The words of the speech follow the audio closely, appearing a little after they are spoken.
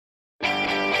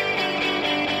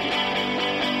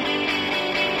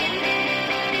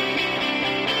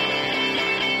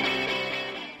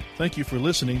Thank you for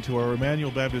listening to our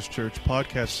Emmanuel Baptist Church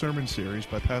podcast sermon series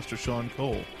by Pastor Sean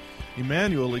Cole.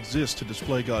 Emmanuel exists to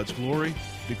display God's glory,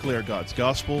 declare God's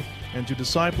gospel, and to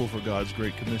disciple for God's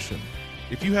Great Commission.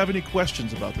 If you have any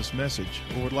questions about this message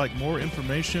or would like more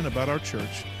information about our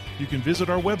church, you can visit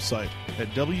our website at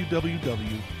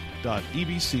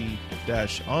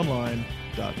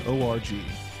www.ebc-online.org.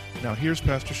 Now here's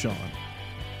Pastor Sean.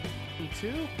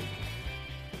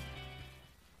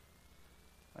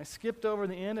 I skipped over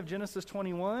the end of Genesis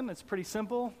 21. It's pretty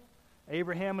simple.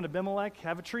 Abraham and Abimelech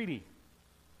have a treaty.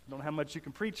 Don't have much you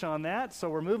can preach on that, so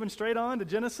we're moving straight on to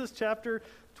Genesis chapter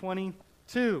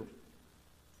 22.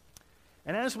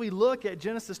 And as we look at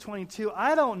Genesis 22,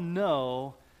 I don't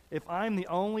know if I'm the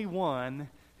only one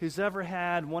who's ever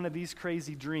had one of these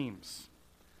crazy dreams.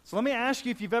 So let me ask you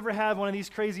if you've ever had one of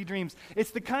these crazy dreams. It's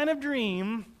the kind of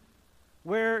dream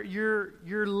where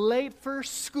you're late for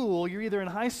school. You're either in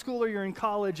high school or you're in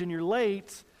college, and you're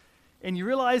late, and you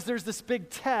realize there's this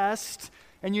big test,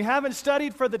 and you haven't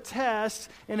studied for the test,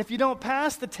 and if you don't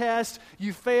pass the test,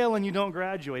 you fail and you don't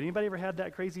graduate. Anybody ever had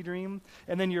that crazy dream?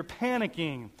 And then you're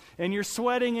panicking, and you're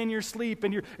sweating in your sleep,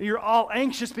 and you're all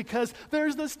anxious because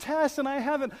there's this test, and I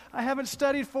haven't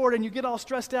studied for it, and you get all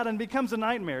stressed out, and it becomes a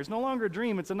nightmare. It's no longer a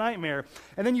dream, it's a nightmare.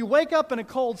 And then you wake up in a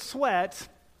cold sweat,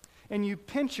 and you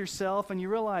pinch yourself, and you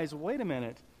realize, wait a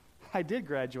minute, I did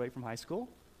graduate from high school.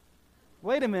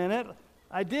 Wait a minute,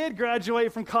 I did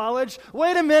graduate from college.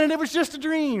 Wait a minute, it was just a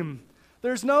dream.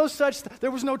 There was no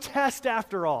test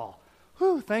after all.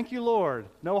 Whew, thank you, Lord.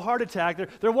 No heart attack.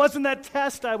 There wasn't that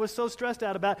test I was so stressed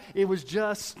out about. It was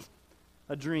just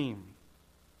a dream.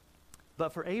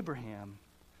 But for Abraham,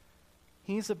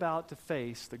 he's about to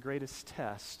face the greatest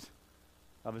test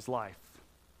of his life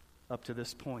up to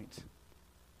this point.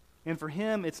 And for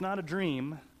him, it's not a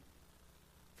dream.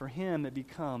 For him, it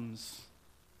becomes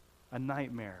a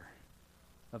nightmare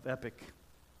of epic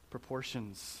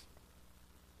proportions.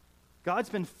 God's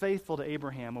been faithful to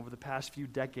Abraham over the past few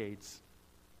decades.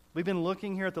 We've been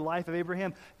looking here at the life of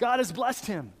Abraham. God has blessed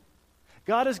him.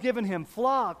 God has given him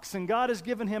flocks, and God has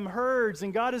given him herds,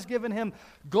 and God has given him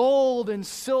gold and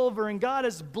silver, and God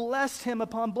has blessed him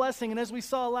upon blessing. And as we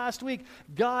saw last week,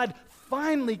 God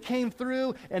finally came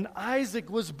through, and Isaac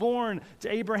was born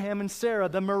to Abraham and Sarah,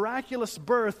 the miraculous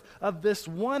birth of this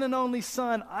one and only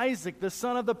son, Isaac, the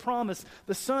son of the promise,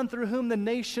 the son through whom the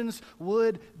nations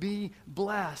would be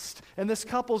blessed. And this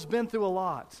couple's been through a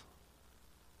lot.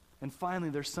 And finally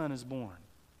their son is born.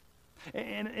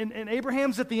 And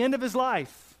Abraham's at the end of his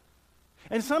life.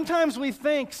 And sometimes we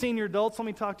think, senior adults, let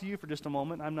me talk to you for just a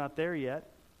moment. I'm not there yet.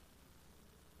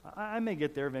 I may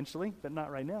get there eventually, but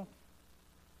not right now.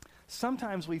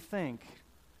 Sometimes we think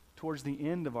towards the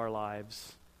end of our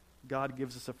lives, God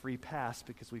gives us a free pass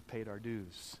because we've paid our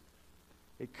dues.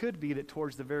 It could be that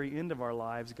towards the very end of our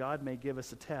lives, God may give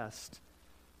us a test.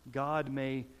 God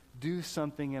may do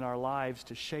something in our lives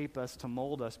to shape us, to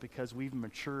mold us, because we've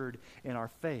matured in our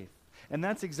faith. And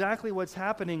that's exactly what's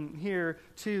happening here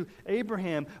to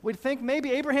Abraham. We'd think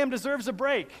maybe Abraham deserves a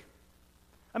break.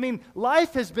 I mean,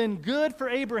 life has been good for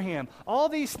Abraham. All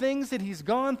these things that he's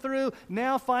gone through,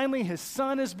 now finally his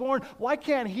son is born. Why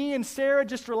can't he and Sarah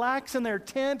just relax in their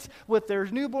tent with their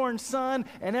newborn son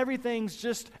and everything's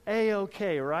just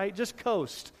A-okay, right? Just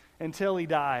coast until he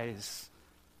dies.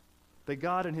 But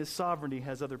God in his sovereignty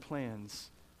has other plans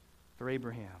for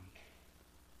Abraham.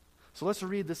 So let's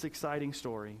read this exciting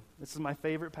story. This is my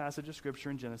favorite passage of Scripture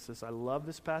in Genesis. I love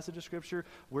this passage of Scripture.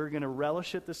 We're going to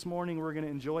relish it this morning. We're going to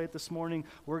enjoy it this morning.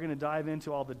 We're going to dive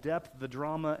into all the depth, the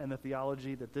drama, and the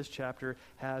theology that this chapter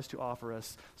has to offer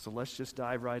us. So let's just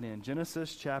dive right in.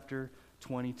 Genesis chapter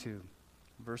 22,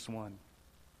 verse 1.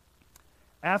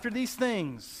 After these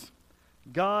things,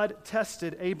 God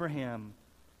tested Abraham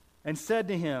and said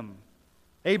to him,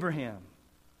 Abraham.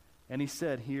 And he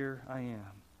said, Here I am.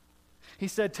 He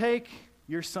said, Take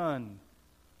your son,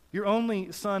 your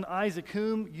only son Isaac,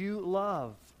 whom you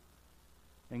love,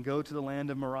 and go to the land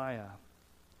of Moriah,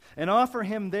 and offer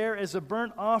him there as a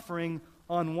burnt offering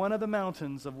on one of the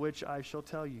mountains of which I shall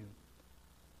tell you.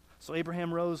 So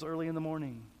Abraham rose early in the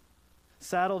morning,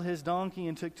 saddled his donkey,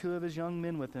 and took 2 of his young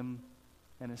men with him,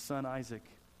 and his son Isaac.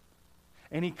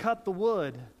 And he cut the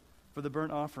wood for the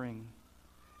burnt offering,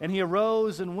 and he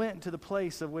arose and went to the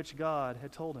place of which God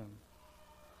had told him.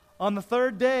 On the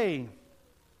 3rd day,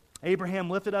 Abraham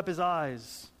lifted up his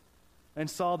eyes and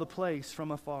saw the place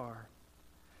from afar.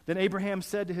 Then Abraham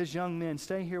said to his young men,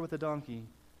 Stay here with the donkey.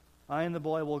 I and the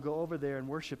boy will go over there and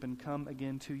worship and come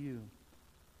again to you.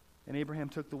 And Abraham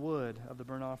took the wood of the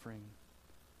burnt offering,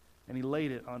 and he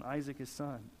laid it on Isaac his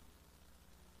son.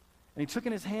 And he took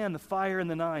in his hand the fire and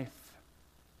the knife.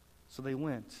 So they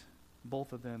went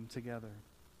both of them together.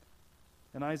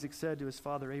 And Isaac said to his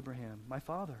father Abraham, "My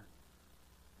father."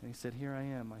 And he said, "Here I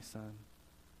am, my son."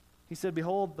 He said,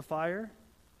 "Behold the fire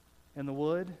and the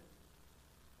wood,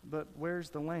 but where's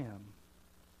the lamb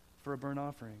for a burnt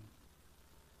offering?"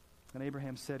 And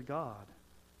Abraham said, "God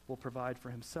will provide for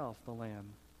himself the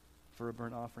lamb for a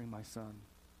burnt offering, my son."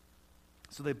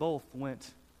 So they both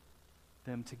went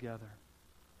them together.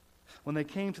 When they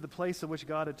came to the place of which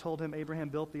God had told him, Abraham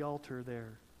built the altar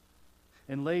there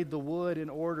and laid the wood in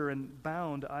order and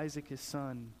bound Isaac his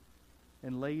son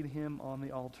and laid him on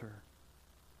the altar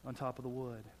on top of the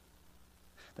wood.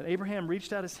 Then Abraham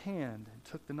reached out his hand and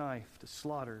took the knife to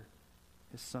slaughter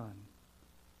his son.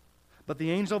 But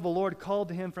the angel of the Lord called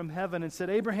to him from heaven and said,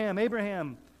 "Abraham,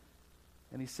 Abraham."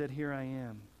 And he said, "Here I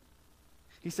am."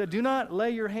 He said, "Do not lay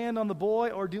your hand on the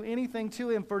boy or do anything to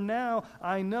him, for now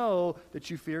I know that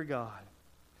you fear God,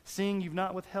 seeing you've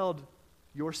not withheld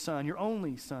your son, your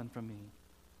only son, from me."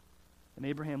 And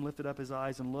Abraham lifted up his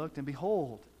eyes and looked, and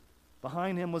behold,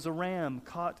 behind him was a ram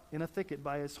caught in a thicket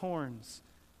by his horns.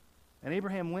 And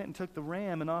Abraham went and took the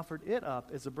ram and offered it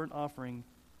up as a burnt offering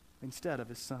instead of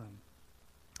his son.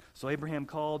 So Abraham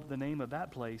called the name of that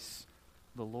place,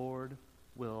 "The Lord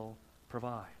will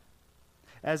provide."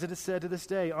 As it is said to this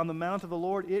day, "On the mount of the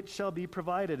Lord it shall be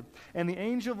provided." And the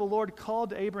angel of the Lord called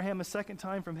to Abraham a second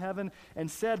time from heaven and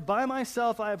said, "By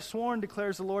myself I have sworn,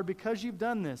 declares the Lord, because you've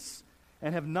done this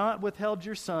and have not withheld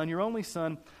your son, your only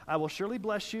son, I will surely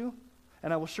bless you,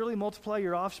 and I will surely multiply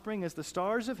your offspring as the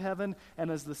stars of heaven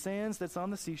and as the sands that's on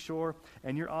the seashore,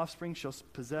 and your offspring shall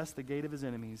possess the gate of his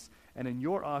enemies, and in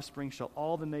your offspring shall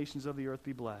all the nations of the earth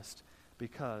be blessed,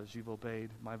 because you've obeyed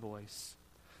my voice."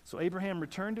 So Abraham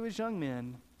returned to his young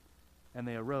men, and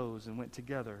they arose and went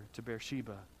together to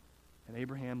Beersheba, and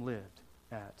Abraham lived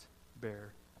at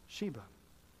Beersheba.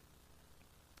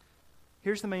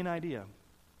 Here's the main idea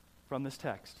from this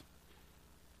text.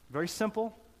 Very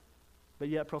simple, but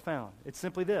yet profound. It's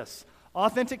simply this: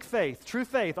 authentic faith, true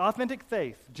faith, authentic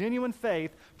faith, genuine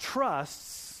faith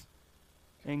trusts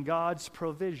in God's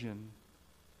provision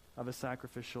of a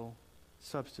sacrificial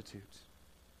substitute.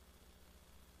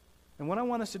 And what I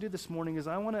want us to do this morning is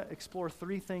I want to explore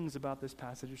three things about this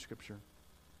passage of Scripture.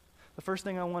 The first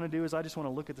thing I want to do is I just want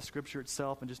to look at the Scripture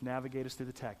itself and just navigate us through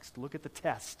the text. Look at the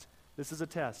test. This is a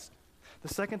test. The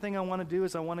second thing I want to do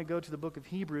is I want to go to the book of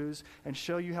Hebrews and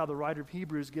show you how the writer of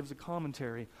Hebrews gives a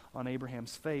commentary on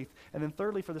Abraham's faith. And then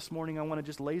thirdly, for this morning, I want to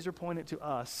just laser point it to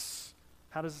us.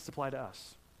 How does this apply to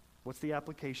us? What's the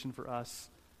application for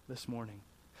us this morning?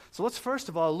 So let's first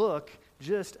of all look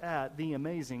just at the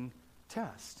amazing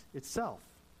test itself.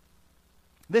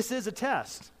 This is a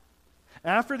test.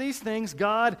 After these things,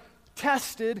 God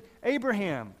tested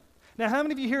Abraham. Now, how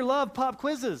many of you here love pop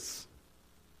quizzes?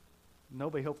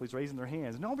 Nobody hopefully is raising their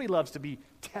hands. Nobody loves to be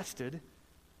tested,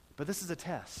 but this is a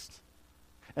test.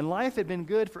 And life had been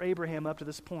good for Abraham up to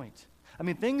this point. I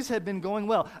mean, things had been going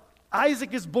well.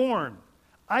 Isaac is born.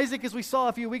 Isaac, as we saw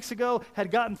a few weeks ago, had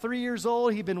gotten 3 years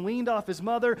old. He'd been weaned off his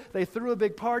mother. They threw a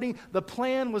big party. The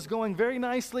plan was going very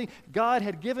nicely. God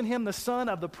had given him the son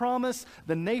of the promise.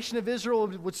 The nation of Israel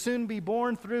would soon be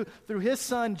born through his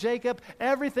son Jacob.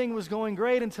 Everything was going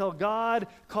great until God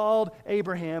called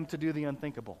Abraham to do the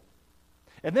unthinkable.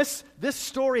 And this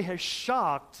story has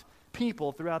shocked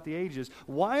people throughout the ages.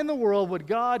 Why in the world would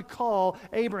God call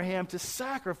Abraham to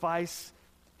sacrifice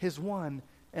his one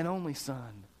and only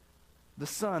son? The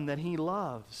son that he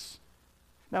loves.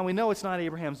 Now we know it's not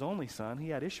Abraham's only son. He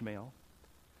had Ishmael.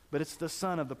 But it's the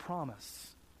son of the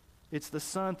promise. It's the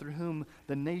son through whom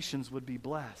the nations would be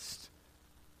blessed.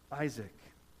 Isaac.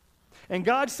 And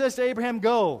God says to Abraham,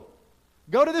 go.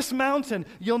 Go to this mountain.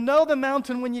 You'll know the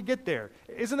mountain when you get there.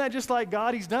 Isn't that just like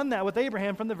God? He's done that with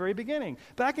Abraham from the very beginning.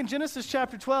 Back in Genesis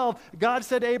chapter 12, God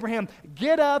said to Abraham,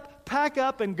 get up, pack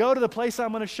up, and go to the place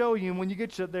I'm going to show you. And when you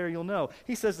get there, you'll know.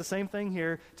 He says the same thing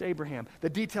here to Abraham. The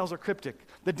details are cryptic.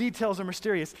 The details are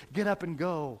mysterious. Get up and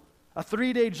go. A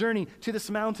 3-day journey to this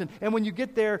mountain. And when you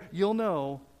get there, you'll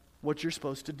know what you're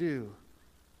supposed to do.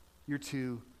 You're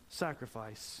to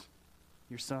sacrifice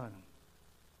your son.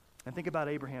 And think about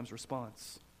Abraham's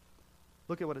response.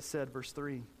 Look at what it said, verse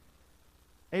 3.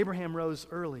 Abraham rose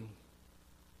early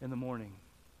in the morning.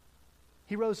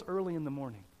 He rose early in the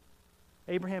morning.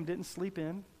 Abraham didn't sleep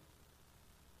in.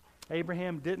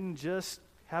 Abraham didn't just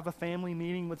have a family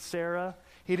meeting with Sarah.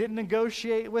 He didn't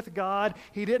negotiate with God.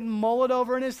 He didn't mull it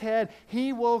over in his head.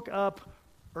 He woke up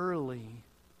early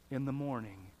in the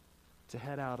morning to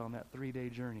head out on that 3-day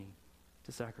journey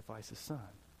to sacrifice his son.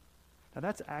 Now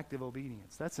that's active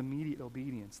obedience. That's immediate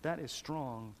obedience. That is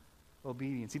strong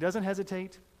obedience. He doesn't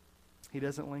hesitate. He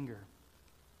doesn't linger.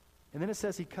 And then it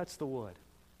says he cuts the wood.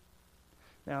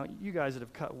 Now, you guys that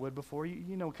have cut wood before,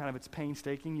 you know kind of it's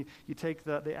painstaking. You take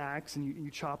the axe and you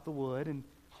chop the wood, and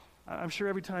I'm sure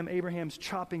every time Abraham's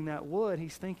chopping that wood,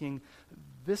 he's thinking,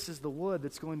 this is the wood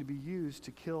that's going to be used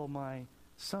to kill my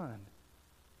son.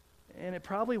 And it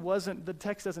probably wasn't, the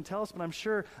text doesn't tell us, but I'm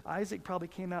sure Isaac probably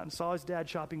came out and saw his dad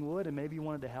chopping wood and maybe he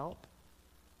wanted to help.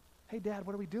 Hey, Dad,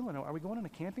 what are we doing? Are we going on a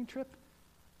camping trip?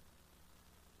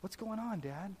 What's going on,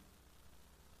 Dad?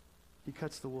 He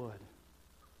cuts the wood.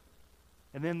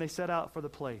 And then they set out for the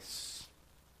place.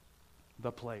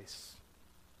 The place.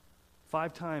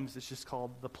 5 times it's just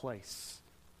called the place.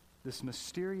 This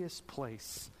mysterious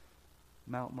place,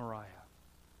 Mount Moriah.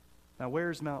 Now,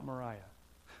 where's Mount Moriah?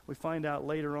 We find out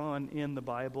later on in the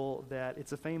Bible that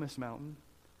it's a famous mountain.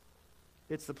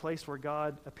 It's the place where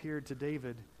God appeared to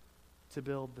David to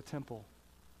build the temple.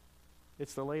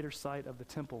 It's the later site of the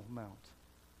Temple Mount.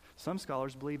 Some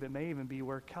scholars believe it may even be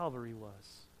where Calvary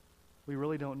was. We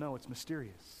really don't know. It's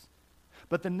mysterious.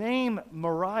 But the name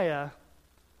Moriah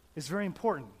is very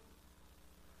important.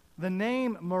 The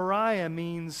name Moriah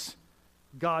means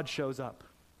God shows up.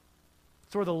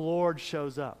 It's where the Lord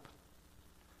shows up.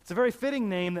 It's a very fitting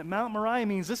name that Mount Moriah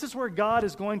means this is where God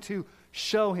is going to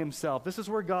show himself. This is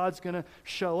where God's going to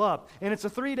show up. And it's a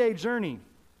 3-day journey.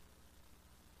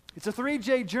 It's a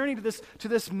 3-day journey to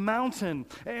this mountain.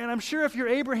 And I'm sure if you're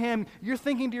Abraham, you're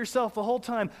thinking to yourself the whole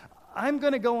time, I'm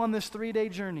going to go on this 3-day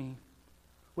journey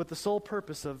with the sole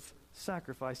purpose of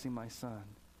sacrificing my son.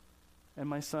 And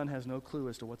my son has no clue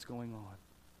as to what's going on.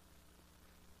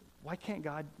 Why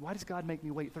does God make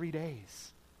me wait 3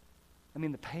 days? I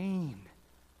mean, the pain,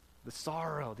 the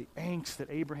sorrow, the angst that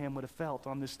Abraham would have felt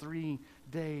on this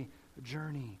 3-day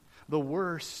journey. The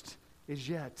worst is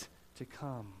yet to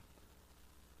come.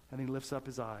 And he lifts up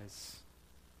his eyes,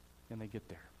 and they get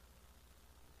there.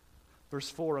 Verse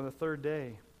 4, on the 3rd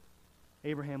day,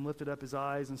 Abraham lifted up his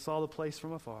eyes and saw the place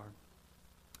from afar.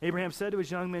 Abraham said to his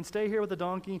young men, stay here with the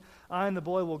donkey. I and the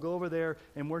boy will go over there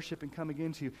and worship and come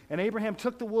again to you. And Abraham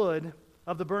took the wood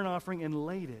of the burnt offering and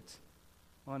laid it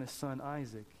on his son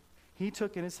Isaac. He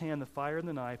took in his hand the fire and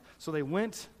the knife. So they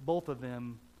went, both of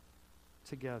them,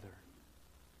 together.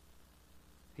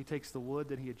 He takes the wood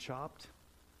that he had chopped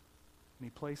and he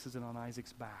places it on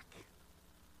Isaac's back.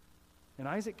 And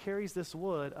Isaac carries this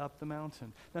wood up the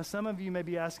mountain. Now, some of you may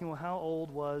be asking, well, how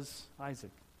old was Isaac?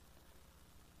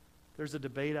 There's a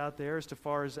debate out there as to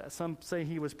far as some say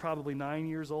he was probably 9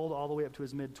 years old all the way up to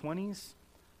his mid-20s.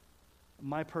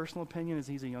 My personal opinion is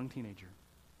he's a young teenager,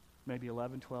 maybe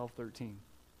 11, 12, 13.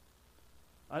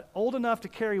 Old enough to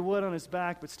carry wood on his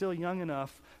back, but still young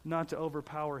enough not to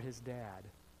overpower his dad,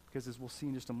 because as we'll see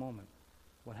in just a moment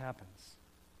what happens.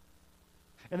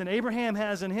 And then Abraham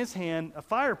has in his hand a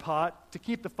fire pot to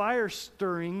keep the fire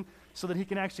stirring so that he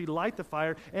can actually light the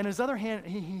fire. And in his other hand,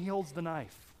 he holds the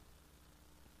knife.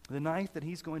 The knife that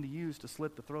he's going to use to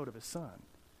slit the throat of his son.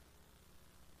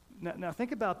 Now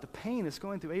think about the pain that's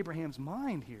going through Abraham's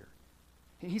mind here.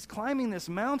 He's climbing this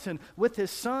mountain with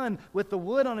his son, with the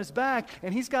wood on his back,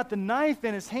 and he's got the knife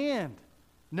in his hand,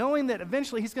 knowing that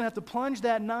eventually he's going to have to plunge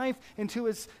that knife into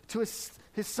his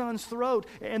son's throat.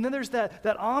 And then there's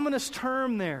that ominous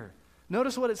term there.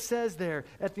 Notice what it says there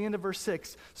at the end of verse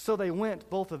 6. So they went,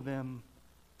 both of them,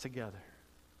 together.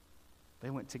 They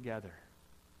went together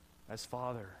as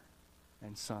father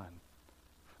and son.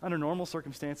 Under normal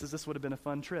circumstances, this would have been a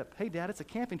fun trip. Hey, Dad, it's a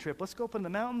camping trip. Let's go up in the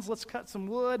mountains. Let's cut some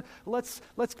wood. Let's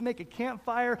make a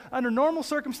campfire. Under normal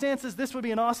circumstances, this would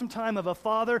be an awesome time of a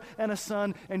father and a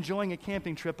son enjoying a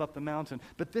camping trip up the mountain.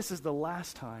 But this is the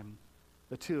last time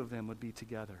the two of them would be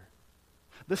together.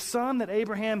 The son that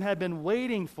Abraham had been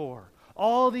waiting for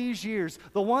all these years,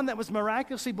 the one that was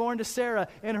miraculously born to Sarah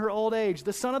in her old age,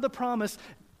 the son of the promise,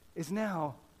 is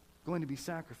now going to be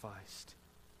sacrificed.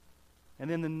 And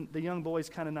then the young boy's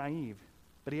kind of naive,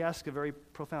 but he asks a very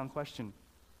profound question.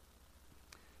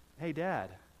 Hey, Dad,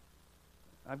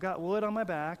 I've got wood on my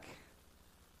back.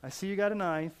 I see you got a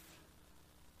knife,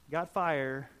 got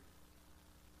fire.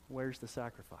 Where's the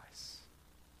sacrifice?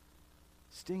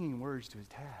 Stinging words to his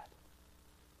dad.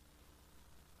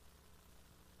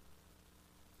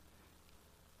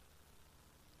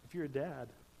 If you're a dad,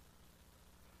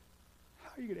 how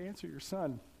are you going to answer your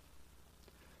son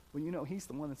when you know he's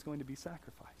the one that's going to be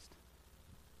sacrificed?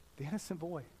 The innocent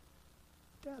boy.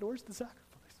 Dad, where's the sacrifice?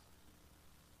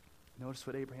 Notice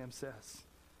what Abraham says.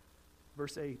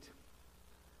 Verse 8.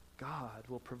 God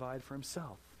will provide for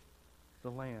himself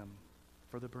the lamb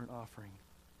for the burnt offering,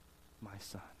 my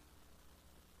son.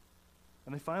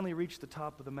 And they finally reach the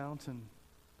top of the mountain.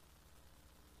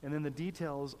 And then the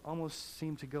details almost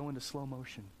seem to go into slow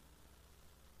motion.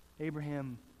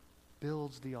 Abraham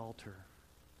builds the altar.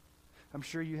 I'm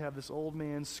sure you have this old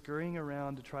man scurrying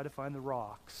around to try to find the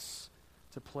rocks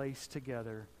to place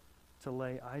together to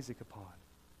lay Isaac upon.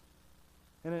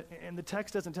 And the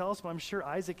text doesn't tell us, but I'm sure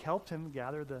Isaac helped him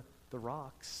gather the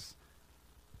rocks.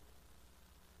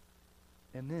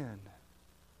 And then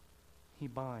he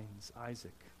binds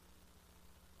Isaac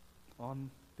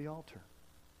on the altar.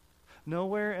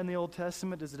 Nowhere in the Old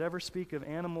Testament does it ever speak of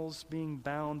animals being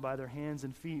bound by their hands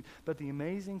and feet, but the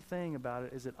amazing thing about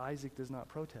it is that Isaac does not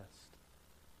protest.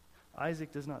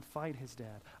 Isaac does not fight his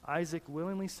dad. Isaac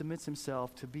willingly submits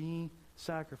himself to be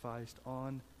sacrificed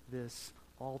on this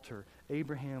altar.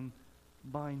 Abraham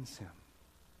binds him.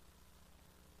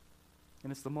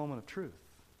 And it's the moment of truth.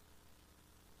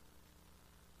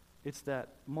 It's that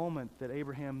moment that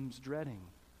Abraham's dreading,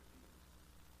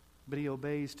 but he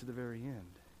obeys to the very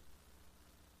end.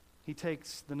 He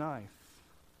takes the knife.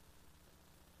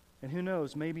 And who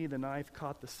knows, maybe the knife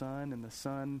caught the sun and the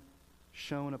sun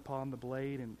shone upon the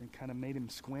blade and kind of made him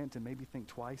squint and maybe think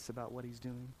twice about what he's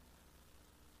doing.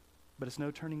 But it's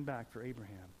no turning back for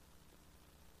Abraham.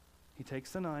 He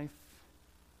takes the knife,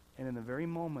 and in the very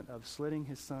moment of slitting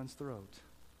his son's throat,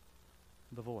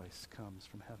 the voice comes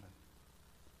from heaven.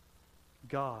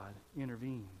 God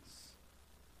intervenes.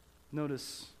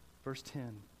 Notice verse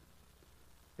 10.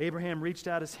 Abraham reached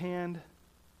out his hand,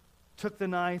 took the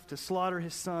knife to slaughter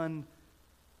his son,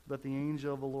 but the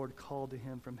angel of the Lord called to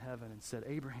him from heaven and said,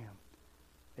 Abraham,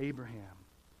 Abraham.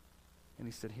 And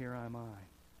he said, Here am I.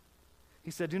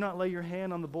 He said, Do not lay your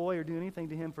hand on the boy or do anything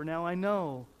to him, for now I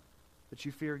know that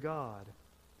you fear God,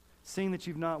 seeing that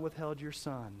you've not withheld your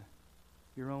son,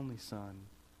 your only son,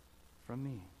 from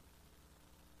me.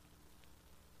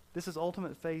 This is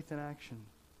ultimate faith in action.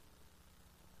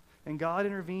 And God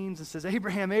intervenes and says,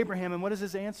 Abraham, Abraham. And what is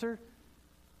his answer?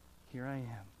 Here I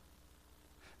am.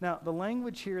 Now, the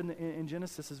language here in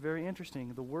Genesis is very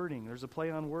interesting. The wording, there's a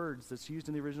play on words that's used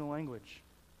in the original language.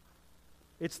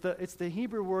 It's the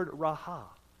Hebrew word raha.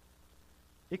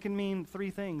 It can mean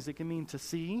three things. It can mean to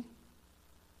see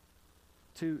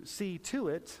to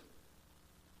it,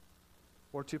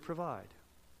 or to provide.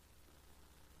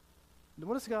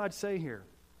 What does God say here?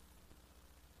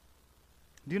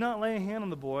 Do not lay a hand on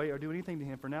the boy or do anything to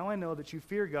him, for now I know that you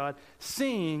fear God,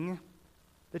 seeing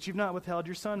that you've not withheld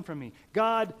your son from me.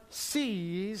 God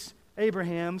sees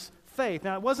Abraham's faith.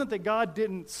 Now, it wasn't that God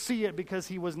didn't see it because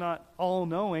he was not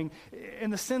all-knowing.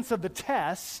 In the sense of the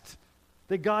test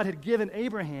that God had given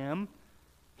Abraham,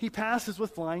 he passes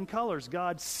with flying colors.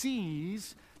 God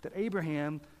sees that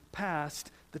Abraham passed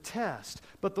the test.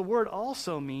 But the word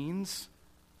also means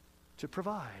to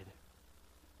provide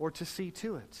or to see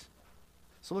to it.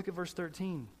 So look at verse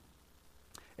 13.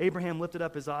 Abraham lifted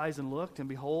up his eyes and looked, and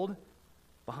behold,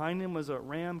 behind him was a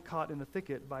ram caught in the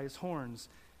thicket by his horns.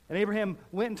 And Abraham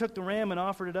went and took the ram and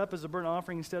offered it up as a burnt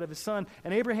offering instead of his son.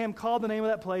 And Abraham called the name of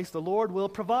that place, The Lord Will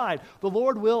Provide. The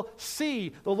Lord will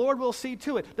see. The Lord will see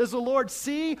to it. Does the Lord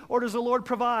see or does the Lord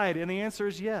provide? And the answer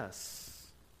is yes.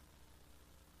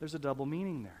 There's a double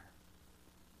meaning there.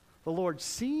 The Lord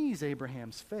sees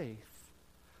Abraham's faith,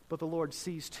 but the Lord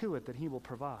sees to it that he will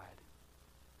provide.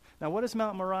 Now, what does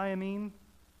Mount Moriah mean?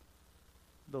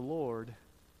 The Lord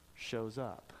shows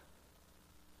up.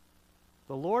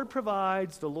 The Lord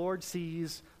provides, the Lord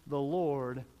sees, the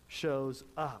Lord shows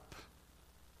up.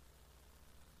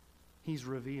 He's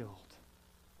revealed.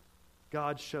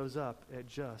 God shows up at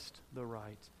just the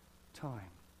right time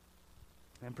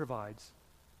and provides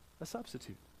a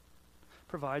substitute.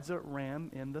 Provides a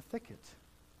ram in the thicket.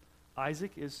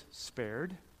 Isaac is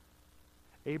spared.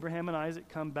 Abraham and Isaac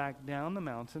come back down the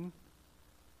mountain.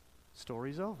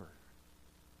 Story's over.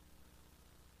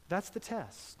 That's the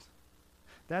test.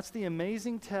 That's the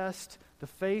amazing test, the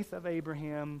faith of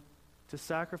Abraham to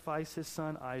sacrifice his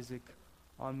son Isaac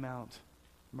on Mount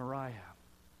Moriah.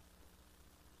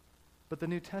 But the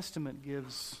New Testament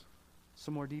gives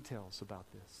some more details about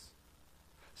this.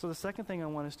 So the second thing I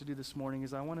want us to do this morning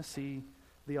is I want to see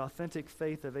the authentic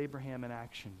faith of Abraham in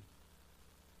action.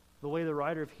 The way the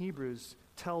writer of Hebrews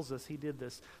tells us he did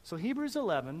this. So Hebrews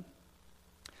 11,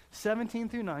 17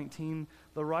 through 19,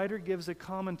 the writer gives a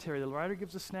commentary, the writer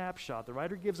gives a snapshot, the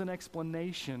writer gives an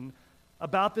explanation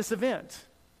about this event.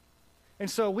 And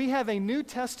so we have a New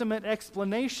Testament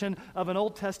explanation of an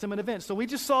Old Testament event. So we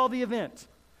just saw the event.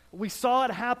 We saw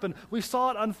it happen. We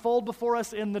saw it unfold before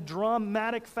us in the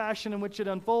dramatic fashion in which it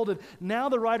unfolded. Now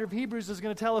the writer of Hebrews is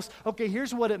going to tell us, okay,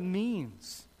 here's what it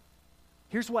means.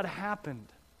 Here's what happened.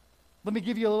 Let me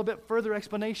give you a little bit further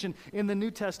explanation in the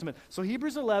New Testament. So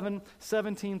Hebrews 11,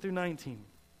 17 through 19.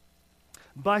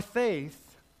 By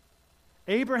faith,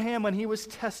 Abraham, when he was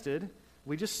tested,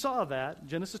 we just saw that,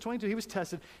 Genesis 22, he was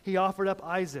tested, he offered up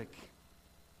Isaac.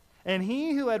 And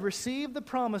he who had received the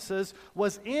promises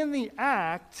was in the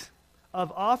act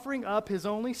of offering up his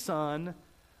only son,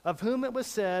 of whom it was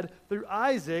said, through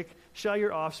Isaac shall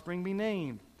your offspring be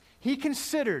named. He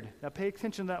considered, now pay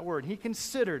attention to that word, he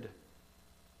considered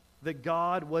that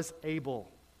God was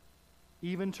able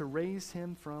even to raise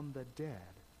him from the dead,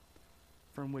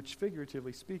 from which,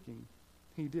 figuratively speaking,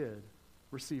 he did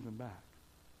receive him back.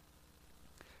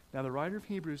 Now, the writer of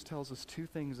Hebrews tells us two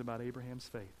things about Abraham's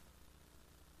faith.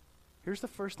 Here's the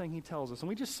first thing he tells us, and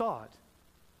we just saw it.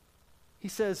 He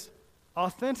says,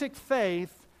 authentic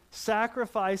faith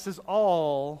sacrifices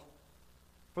all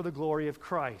for the glory of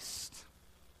Christ.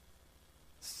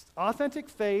 Authentic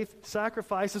faith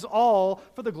sacrifices all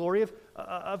for the glory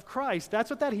of Christ. That's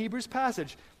what that Hebrews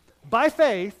passage. By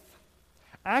faith,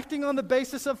 acting on the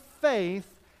basis of faith,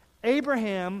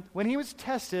 Abraham, when he was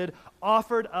tested,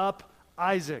 offered up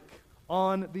Isaac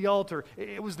on the altar.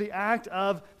 It was the act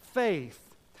of faith.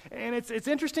 And it's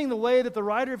interesting the way that the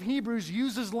writer of Hebrews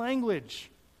uses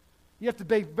language. You have to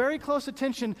pay very close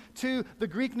attention to the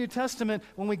Greek New Testament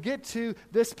when we get to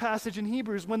this passage in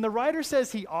Hebrews. When the writer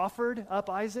says he offered up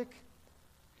Isaac,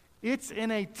 it's in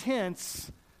a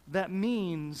tense that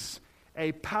means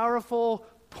a powerful,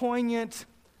 poignant,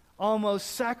 almost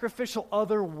sacrificial,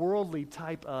 otherworldly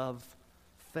type of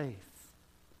faith.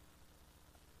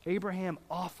 Abraham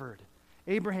offered.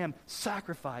 Abraham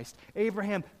sacrificed.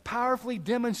 Abraham powerfully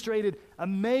demonstrated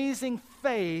amazing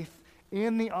faith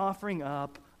in the offering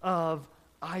up of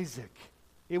Isaac.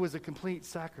 It was a complete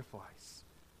sacrifice.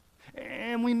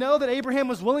 And we know that Abraham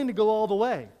was willing to go all the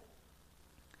way,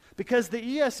 because the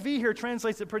ESV here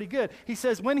translates it pretty good. He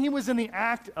says, when he was in the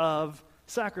act of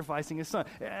sacrificing his son.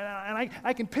 And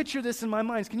I can picture this in my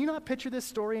mind. Can you not picture this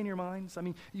story in your minds? I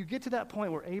mean, you get to that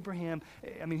point where Abraham,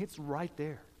 it's right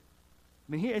there.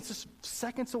 It's just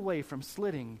seconds away from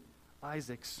slitting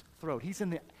Isaac's throat. He's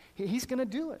going to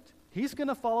do it. He's going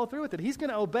to follow through with it. He's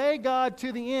going to obey God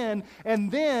to the end, and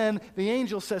then the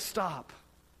angel says, stop.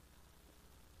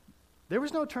 There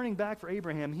was no turning back for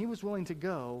Abraham. He was willing to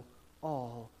go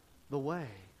all the way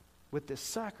with this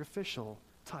sacrificial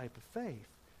type of faith.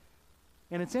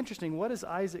 And it's interesting, what is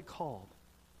Isaac called?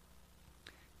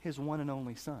 His one and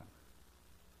only son.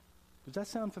 Does that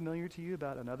sound familiar to you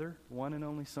about another one and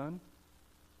only son?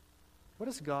 What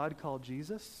does God call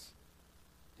Jesus?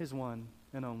 His one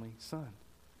and only son.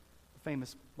 The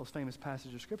most famous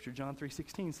passage of Scripture, John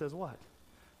 3:16, says what?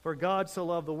 For God so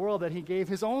loved the world that he gave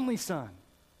his only son.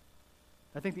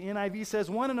 I think the NIV says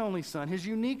one and only son, his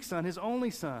unique son, his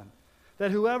only son, that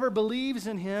whoever believes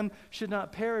in him should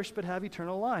not perish but have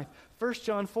eternal life. 1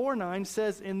 John 4:9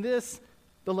 says, in this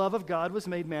the love of God was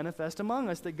made manifest among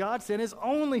us, that God sent his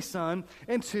only Son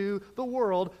into the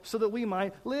world so that we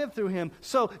might live through him.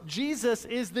 So Jesus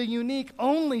is the unique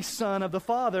only Son of the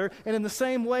Father, and in the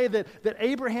same way that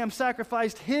Abraham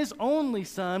sacrificed his only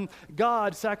son,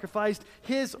 God sacrificed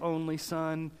his only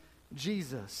Son,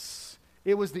 Jesus.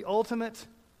 It was the ultimate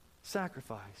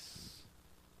sacrifice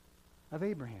of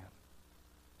Abraham.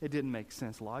 It didn't make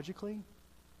sense logically.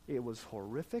 It was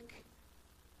horrific.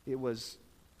 It was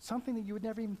something that you would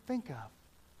never even think of,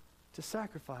 to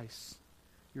sacrifice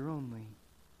your only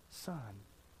son.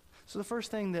 So the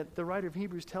first thing that the writer of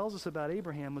Hebrews tells us about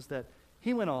Abraham was that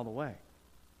he went all the way.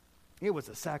 It was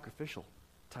a sacrificial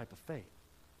type of faith.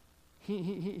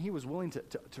 He was willing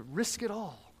to risk it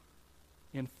all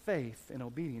in faith and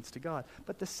obedience to God.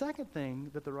 But the second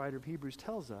thing that the writer of Hebrews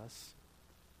tells us,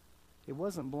 it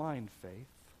wasn't blind faith.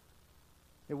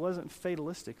 It wasn't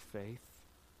fatalistic faith.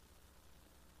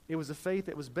 It was a faith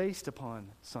that was based upon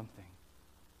something.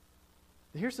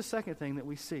 Here's the second thing that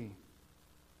we see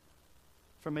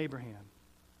from Abraham.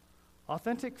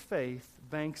 Authentic faith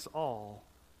banks all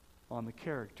on the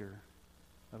character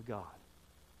of God.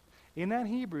 In that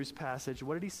Hebrews passage,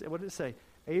 what did it say?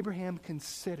 Abraham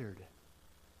considered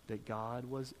that God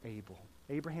was able.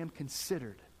 Abraham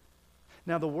considered.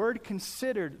 Now, the word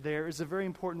considered there is a very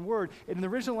important word. In the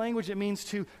original language, it means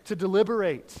to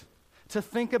deliberate, to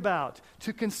think about,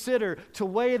 to consider, to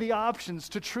weigh the options,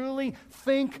 to truly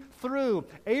think through.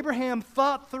 Abraham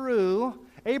thought through,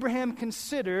 Abraham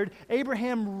considered,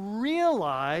 Abraham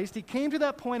realized, he came to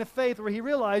that point of faith where he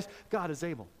realized God is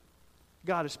able.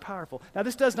 God is powerful. Now,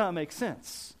 this does not make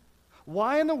sense.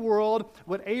 Why in the world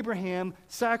would Abraham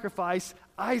sacrifice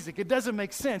Isaac? It doesn't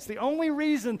make sense. The only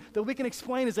reason that we can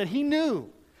explain is that he knew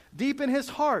deep in his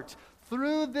heart,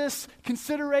 through this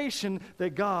consideration,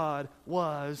 that God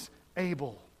was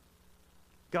able.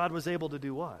 God was able to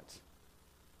do what?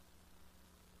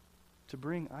 To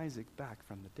bring Isaac back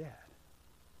from the dead.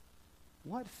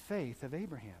 What faith of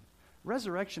Abraham?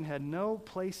 Resurrection had no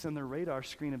place in the radar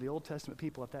screen of the Old Testament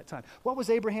people at that time. What was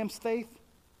Abraham's faith?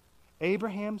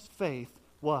 Abraham's faith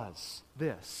was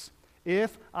this: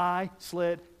 if I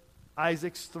slit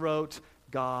Isaac's throat,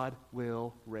 God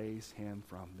will raise him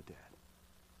from the dead.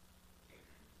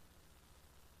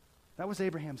 That was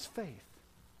Abraham's faith.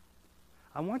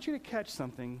 I want you to catch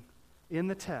something in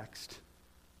the text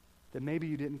that maybe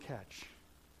you didn't catch.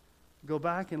 Go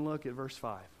back and look at verse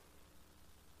 5.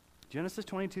 Genesis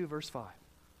 22, verse 5.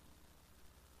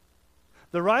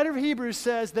 The writer of Hebrews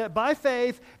says that by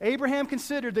faith, Abraham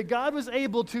considered that God was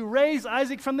able to raise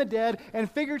Isaac from the dead,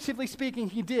 and figuratively speaking,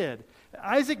 he did.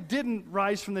 Isaac didn't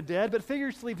rise from the dead, but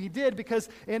figuratively he did, because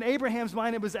in Abraham's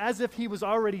mind, it was as if he was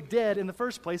already dead in the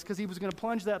first place, because he was going to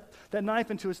plunge that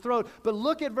knife into his throat. But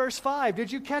look at verse 5.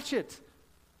 Did you catch it?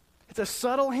 It's a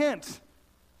subtle hint.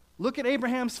 Look at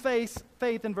Abraham's faith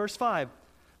in verse 5.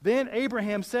 Then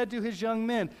Abraham said to his young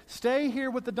men, "Stay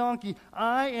here with the donkey.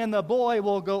 I and the boy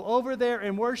will go over there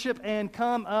and worship and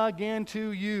come again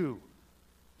to you."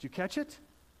 Did you catch it?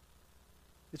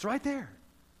 It's right there.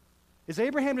 Is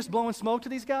Abraham just blowing smoke to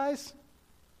these guys?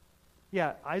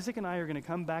 Yeah, Isaac and I are going to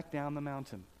come back down the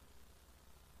mountain.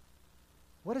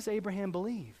 What does Abraham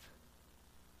believe?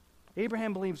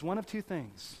 Abraham believes one of two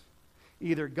things.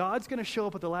 Either God's going to show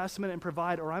up at the last minute and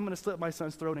provide, or I'm going to slit my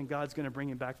son's throat and God's going to bring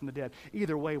him back from the dead.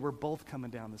 Either way, we're both coming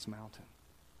down this mountain.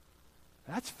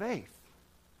 That's faith.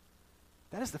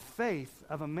 That is the faith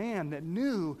of a man that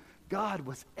knew God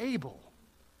was able.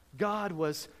 God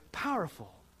was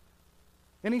powerful.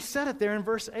 And he said it there in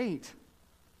verse 8.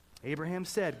 Abraham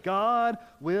said, "God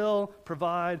will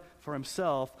provide for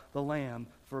himself the lamb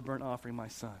for a burnt offering, my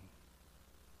son."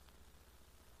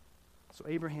 So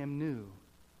Abraham knew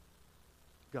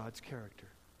God's character.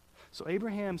 So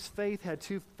Abraham's faith had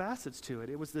two facets to it.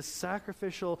 It was this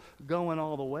sacrificial, going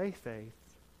all the way faith.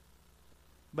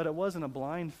 But it wasn't a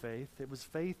blind faith. It was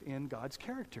faith in God's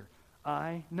character.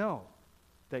 I know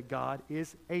that God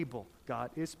is able.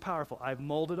 God is powerful. I've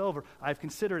mulled it over. I've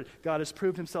considered it. God has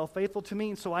proved himself faithful to me.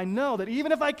 And so I know that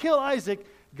even if I kill Isaac,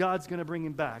 God's going to bring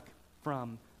him back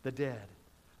from the dead.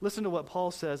 Listen to what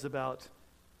Paul says about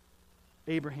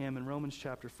Abraham in Romans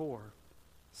chapter 4.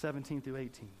 17 through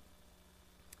 18.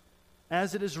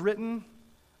 As it is written,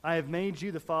 "I have made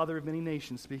you the father of many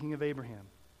nations," speaking of Abraham,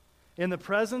 "in the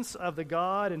presence of the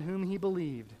God in whom he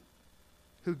believed,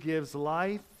 who gives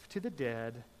life to the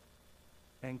dead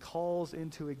and calls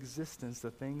into existence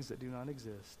the things that do not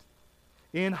exist.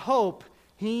 In hope,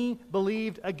 he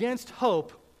believed against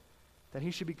hope that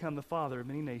he should become the father of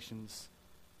many nations.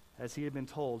 As he had been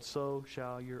told, so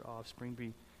shall your offspring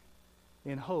be."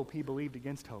 In hope, he believed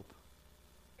against hope.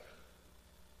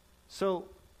 So,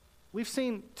 we've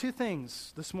seen two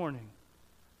things this morning.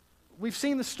 We've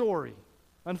seen the story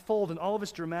unfold in all of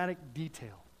its dramatic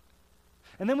detail.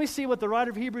 And then we see what the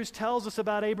writer of Hebrews tells us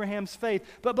about Abraham's faith.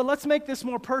 But let's make this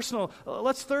more personal.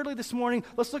 Thirdly this morning,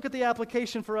 let's look at the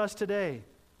application for us today.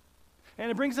 And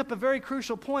it brings up a very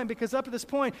crucial point, because up to this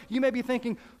point, you may be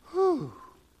thinking, "Whew,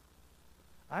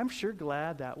 I'm sure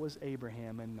glad that was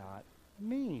Abraham and not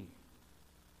me.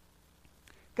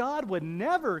 God would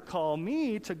never call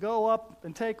me to go up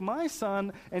and take my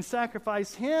son and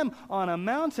sacrifice him on a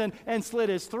mountain and slit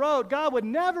his throat. God would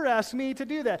never ask me to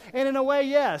do that." And in a way,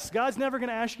 yes, God's never going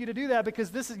to ask you to do that,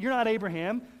 because you're not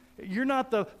Abraham. You're not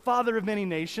the father of many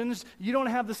nations. You don't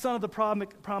have the son of the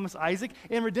promised Isaac.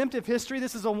 In redemptive history,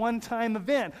 this is a one-time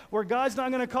event where God's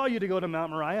not going to call you to go to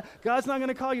Mount Moriah. God's not going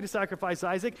to call you to sacrifice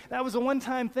Isaac. That was a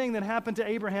one-time thing that happened to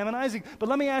Abraham and Isaac. But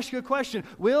let me ask you a question.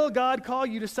 Will God call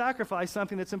you to sacrifice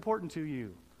something that's important to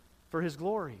you for his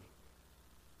glory?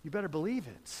 You better believe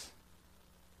it.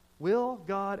 Will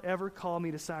God ever call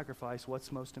me to sacrifice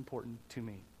what's most important to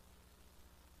me?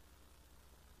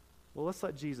 Well, let's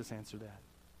let Jesus answer that.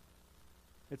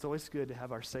 It's always good to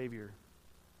have our Savior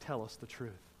tell us the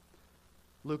truth.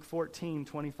 Luke 14,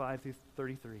 25 through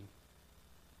 33.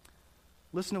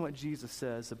 Listen to what Jesus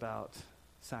says about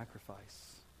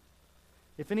sacrifice.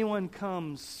 "If anyone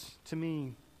comes to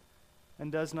me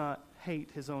and does not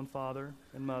hate his own father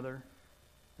and mother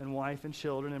and wife and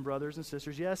children and brothers and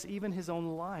sisters, yes, even his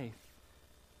own life,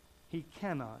 he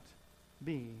cannot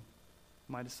be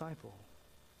my disciple.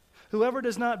 Whoever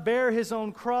does not bear his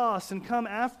own cross and come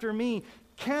after me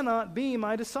cannot be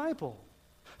my disciple.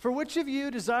 For which of you,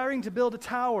 desiring to build a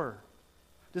tower,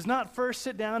 does not first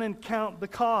sit down and count the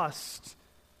cost,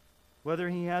 whether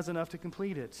he has enough to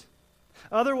complete it?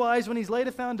 Otherwise, when he's laid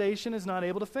a foundation, is not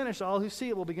able to finish. All who see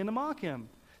it will begin to mock him,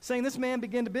 saying, 'This man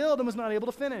began to build and was not able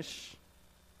to finish.'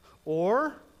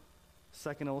 Or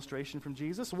Second illustration from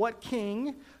Jesus. What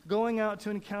king going out to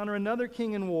encounter another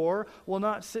king in war will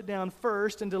not sit down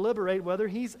first and deliberate whether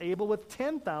he's able with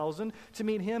 10,000 to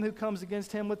meet him who comes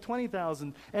against him with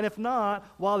 20,000? And if not,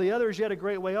 while the other is yet a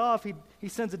great way off, he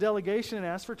sends a delegation and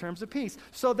asks for terms of peace.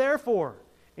 So therefore,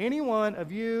 any one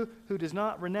of you who does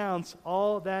not renounce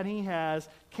all that he has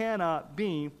cannot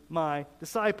be my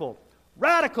disciple.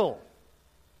 Radical.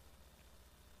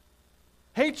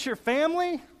 Hate your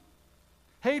family?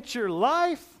 Hate your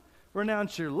life,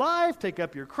 renounce your life, take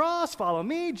up your cross, follow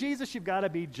me. Jesus, you've got to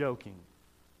be joking.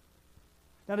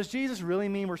 Now, does Jesus really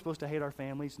mean we're supposed to hate our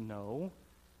families? No.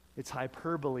 It's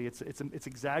hyperbole. It's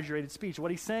exaggerated speech. What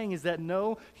he's saying is that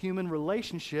no human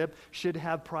relationship should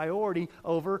have priority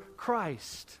over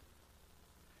Christ.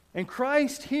 And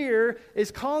Christ here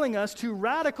is calling us to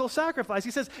radical sacrifice.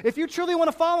 He says, if you truly want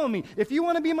to follow me, if you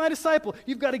want to be my disciple,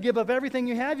 you've got to give up everything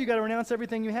you have. You've got to renounce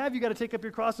everything you have. You've got to take up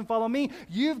your cross and follow me.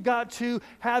 You've got to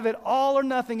have it all or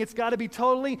nothing. It's got to be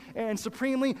totally and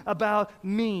supremely about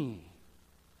me.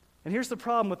 And here's the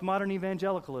problem with modern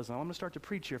evangelicalism. I'm going to start to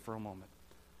preach here for a moment.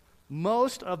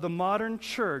 Most of the modern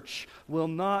church will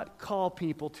not call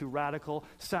people to radical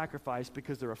sacrifice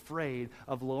because they're afraid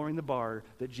of lowering the bar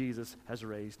that Jesus has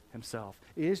raised himself.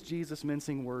 Is Jesus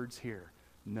mincing words here?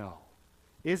 No.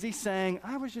 Is he saying,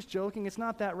 I was just joking, it's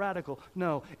not that radical?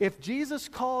 No. If Jesus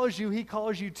calls you, he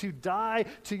calls you to die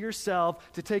to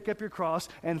yourself, to take up your cross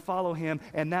and follow him,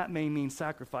 and that may mean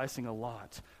sacrificing a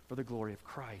lot for the glory of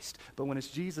Christ. But when it's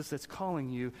Jesus that's calling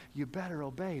you, you better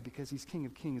obey because he's King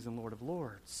of Kings and Lord of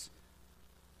Lords.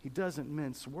 He doesn't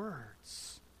mince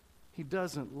words. He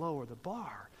doesn't lower the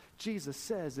bar. Jesus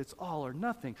says it's all or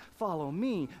nothing. Follow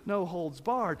me, no holds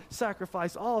barred.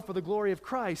 Sacrifice all for the glory of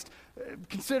Christ.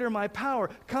 Consider my power.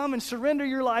 Come and surrender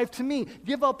your life to me.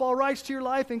 Give up all rights to your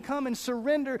life and come and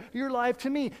surrender your life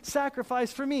to me.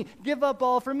 Sacrifice for me. Give up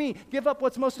all for me. Give up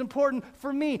what's most important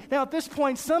for me. Now at this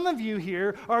point, some of you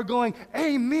here are going,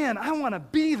 amen, I want to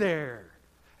be there.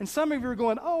 And some of you are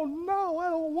going, oh no, I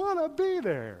don't want to be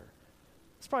there.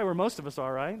 That's probably where most of us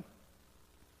are, right?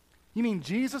 You mean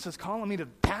Jesus is calling me to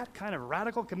that kind of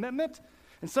radical commitment?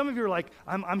 And some of you are like,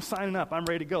 I'm signing up. I'm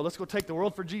ready to go. Let's go take the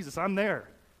world for Jesus. I'm there.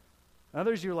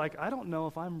 Others, you're like, I don't know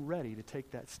if I'm ready to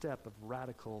take that step of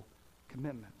radical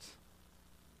commitment.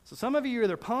 So some of you are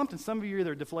either pumped and some of you are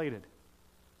either deflated.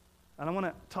 And I want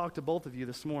to talk to both of you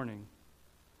this morning.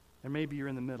 Or maybe you're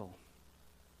in the middle.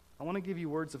 I want to give you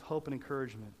words of hope and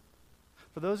encouragement.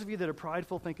 For those of you that are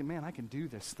prideful, thinking, man, I can do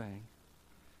this thing.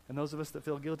 And those of us that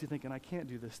feel guilty thinking, I can't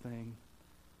do this thing,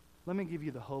 let me give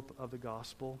you the hope of the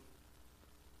gospel.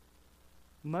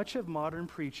 Much of modern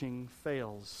preaching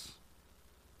fails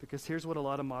because here's what a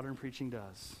lot of modern preaching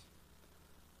does.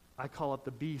 I call it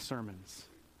the B sermons.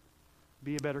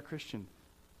 Be a better Christian.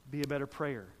 Be a better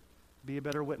prayer. Be a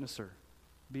better witnesser.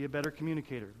 Be a better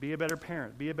communicator. Be a better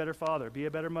parent. Be a better father. Be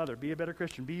a better mother. Be a better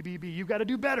Christian. Be. You've got to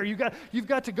do better. You've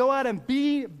got to go out and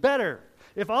be better.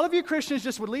 If all of you Christians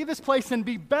just would leave this place and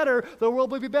be better, the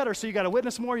world would be better. So you got to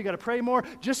witness more. You got to pray more.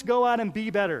 Just go out and be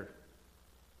better.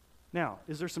 Now,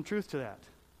 is there some truth to that?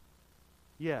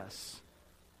 Yes.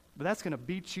 But that's going to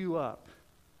beat you up.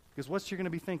 Because what's you're going to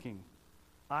be thinking?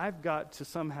 I've got to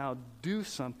somehow do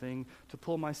something to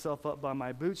pull myself up by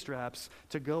my bootstraps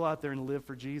to go out there and live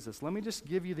for Jesus. Let me just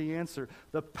give you the answer.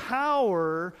 The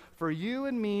power for you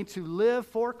and me to live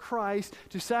for Christ,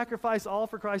 to sacrifice all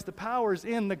for Christ, the power is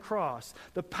in the cross.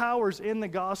 The power is in the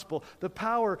gospel. The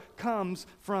power comes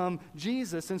from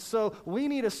Jesus. And so we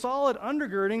need a solid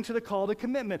undergirding to the call to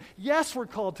commitment. Yes, we're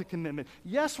called to commitment.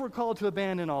 Yes, we're called to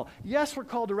abandon all. Yes, we're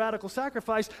called to radical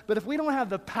sacrifice. But if we don't have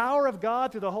the power of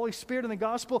God through the Holy Spirit and the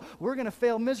gospel, we're going to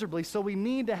fail miserably. So we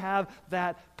need to have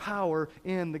that power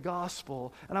in the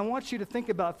gospel. And I want you to think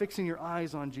about fixing your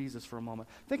eyes on Jesus for a moment.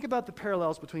 Think about the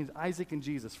parallels between Isaac and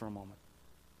Jesus for a moment.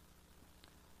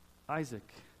 Isaac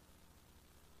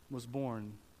was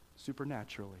born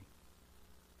supernaturally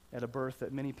at a birth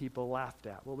that many people laughed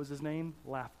at. What was his name?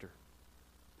 Laughter.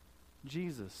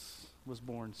 Jesus was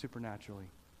born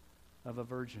supernaturally of a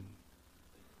virgin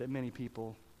that many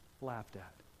people laughed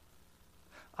at.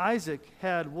 Isaac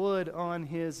had wood on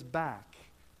his back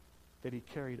that he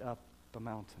carried up a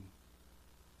mountain.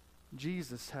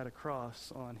 Jesus had a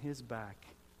cross on his back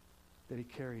that he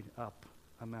carried up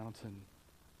a mountain.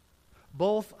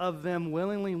 Both of them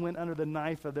willingly went under the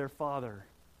knife of their father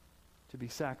to be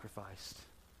sacrificed.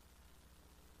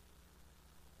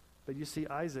 But you see,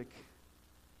 Isaac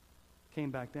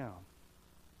came back down,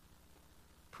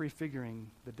 prefiguring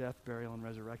the death, burial, and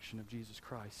resurrection of Jesus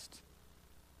Christ.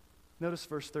 Notice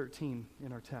verse 13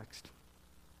 in our text.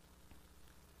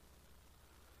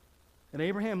 And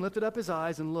Abraham lifted up his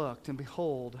eyes and looked, and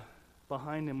behold,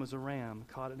 behind him was a ram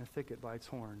caught in a thicket by its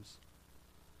horns.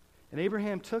 And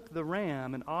Abraham took the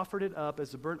ram and offered it up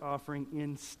as a burnt offering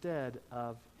instead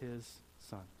of his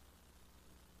son.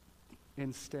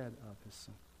 Instead of his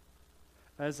son.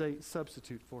 As a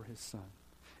substitute for his son.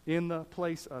 In the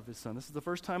place of his son. This is the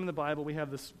first time in the Bible we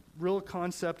have this real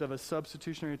concept of a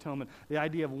substitutionary atonement. The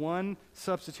idea of one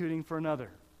substituting for another.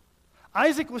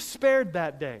 Isaac was spared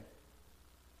that day.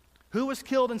 Who was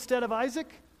killed instead of Isaac?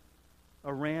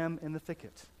 A ram in the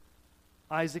thicket.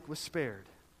 Isaac was spared.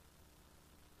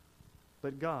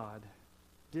 But God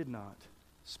did not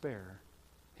spare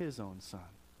his own son.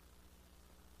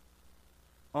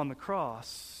 On the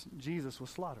cross, Jesus was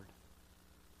slaughtered.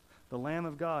 The Lamb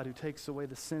of God who takes away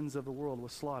the sins of the world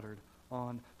was slaughtered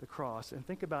on the cross. And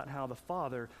think about how the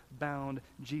Father bound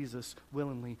Jesus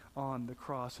willingly on the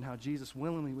cross, and how Jesus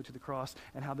willingly went to the cross,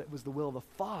 and how that was the will of the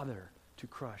Father to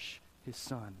crush his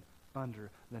Son under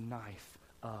the knife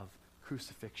of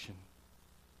crucifixion.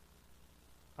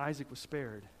 Isaac was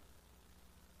spared.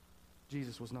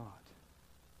 Jesus was not.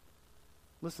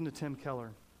 Listen to Tim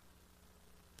Keller.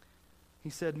 He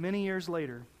said, many years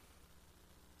later,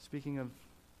 speaking of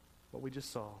what we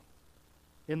just saw,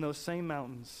 in those same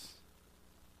mountains,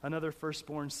 another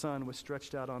firstborn son was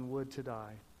stretched out on wood to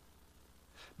die.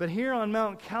 But here on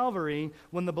Mount Calvary,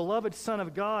 when the beloved Son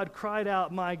of God cried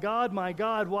out, my God,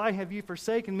 why have you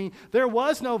forsaken me?" there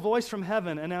was no voice from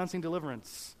heaven announcing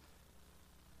deliverance.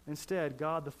 Instead,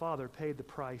 God the Father paid the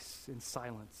price in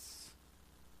silence.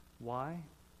 Why?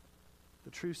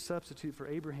 The true substitute for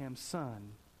Abraham's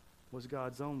son was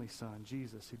God's only Son,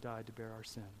 Jesus, who died to bear our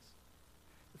sins.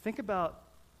 Think about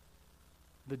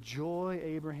the joy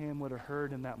Abraham would have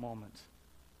heard in that moment.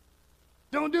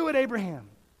 Don't do it, Abraham.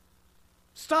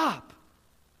 Stop.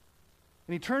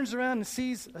 And he turns around and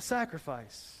sees a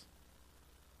sacrifice.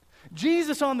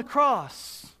 Jesus on the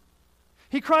cross.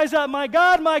 He cries out, my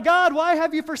God, why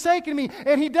have you forsaken me?"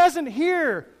 And he doesn't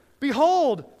hear,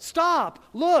 "Behold, stop,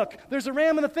 look, there's a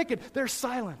ram in the thicket." There's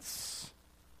silence.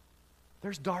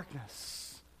 There's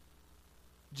darkness.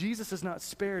 Jesus is not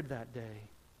spared that day.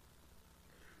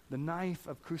 The knife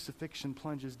of crucifixion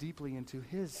plunges deeply into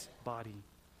his body,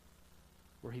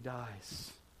 where he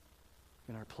dies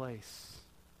in our place.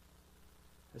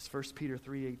 As 1 Peter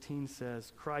 3:18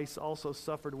 says, "Christ also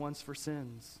suffered once for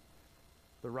sins,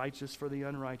 the righteous for the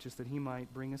unrighteous, that he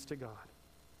might bring us to God,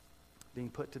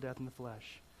 being put to death in the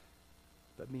flesh,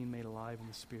 but being made alive in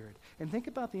the Spirit." And think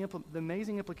about the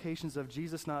amazing implications of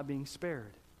Jesus not being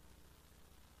spared.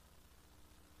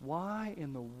 Why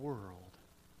in the world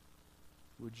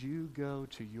would you go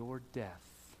to your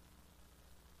death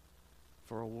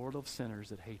for a world of sinners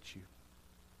that hate you?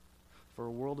 For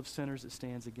a world of sinners that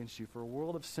stands against you, for a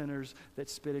world of sinners that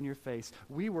spit in your face.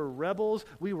 We were rebels,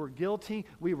 we were guilty,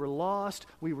 we were lost,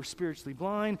 we were spiritually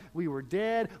blind, we were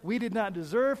dead. We did not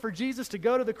deserve for Jesus to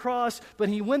go to the cross, but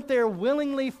he went there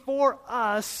willingly for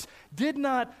us, did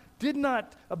not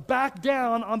back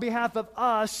down on behalf of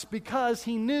us, because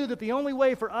he knew that the only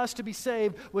way for us to be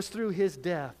saved was through his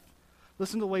death.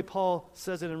 Listen to the way Paul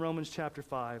says it in Romans chapter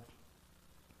 5.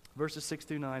 Verses 6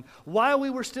 through 9. "While we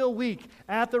were still weak,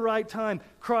 at the right time,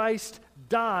 Christ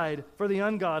died for the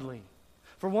ungodly.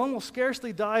 For one will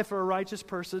scarcely die for a righteous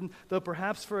person, though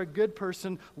perhaps for a good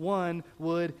person one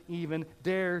would even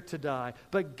dare to die.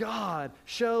 But God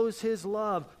shows his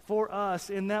love for us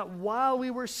in that while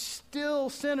we were still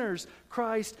sinners,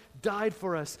 Christ died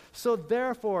for us. So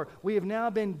therefore, we have now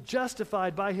been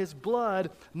justified by his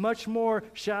blood. Much more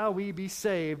shall we be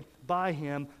saved by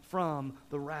him from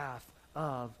the wrath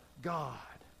of God."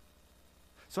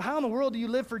 So how in the world do you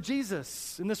live for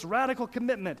Jesus in this radical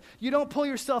commitment? You don't pull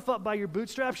yourself up by your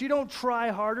bootstraps. You don't try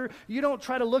harder. You don't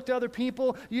try to look to other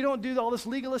people. You don't do all this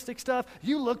legalistic stuff.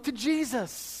 You look to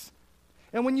Jesus.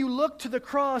 And when you look to the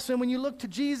cross and when you look to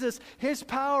Jesus, his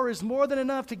power is more than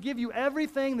enough to give you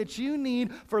everything that you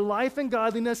need for life and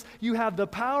godliness. You have the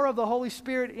power of the Holy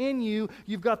Spirit in you.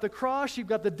 You've got the cross, you've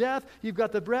got the death, you've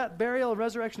got the burial and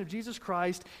resurrection of Jesus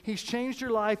Christ. He's changed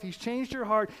your life. He's changed your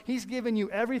heart. He's given you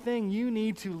everything you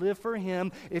need to live for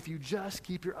him if you just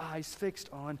keep your eyes fixed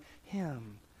on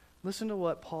him. Listen to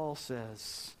what Paul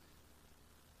says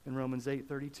in Romans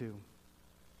 8:32.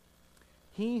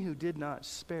 "He who did not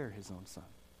spare his own son,"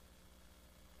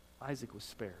 Isaac was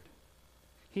spared.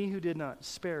 "He who did not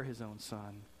spare his own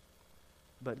son,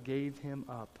 but gave him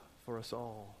up for us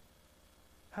all,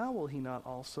 how will he not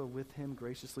also with him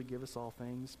graciously give us all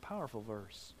things?" Powerful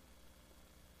verse.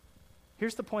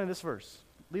 Here's the point of this verse.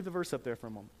 Leave the verse up there for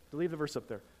a moment. Leave the verse up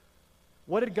there.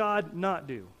 What did God not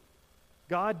do?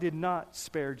 God did not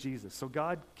spare Jesus. So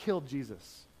God killed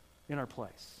Jesus in our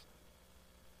place.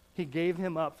 He gave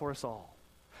him up for us all.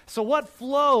 So what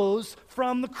flows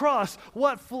from the cross?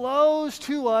 What flows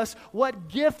to us? What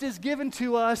gift is given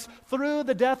to us through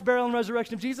the death, burial, and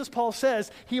resurrection of Jesus? Paul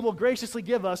says he will graciously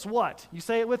give us what? You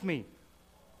say it with me.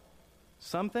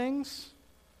 Some things,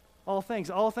 all things.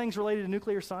 All things related to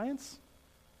nuclear science?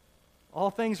 All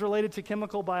things related to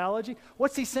chemical biology?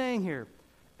 What's he saying here?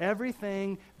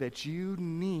 Everything that you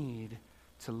need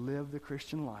to live the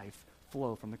Christian life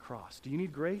flow from the cross. Do you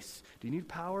need grace? Do you need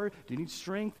power? Do you need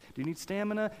strength? Do you need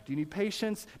stamina? Do you need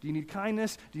patience? Do you need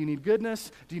kindness? Do you need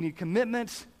goodness? Do you need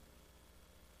commitment?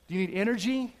 Do you need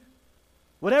energy?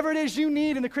 Whatever it is you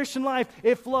need in the Christian life,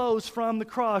 it flows from the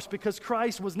cross. Because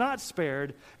Christ was not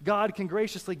spared, God can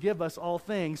graciously give us all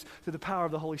things through the power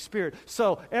of the Holy Spirit.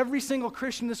 So every single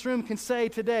Christian in this room can say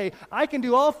today, I can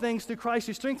do all things through Christ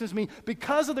who strengthens me.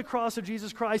 Because of the cross of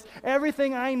Jesus Christ,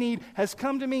 everything I need has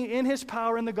come to me in His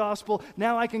power in the gospel.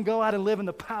 Now I can go out and live in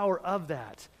the power of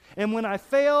that. And when I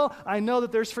fail, I know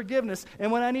that there's forgiveness. And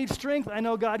when I need strength, I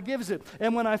know God gives it.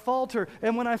 And when I falter,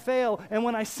 and when I fail, and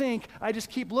when I sink, I just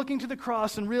keep looking to the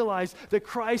cross and realize that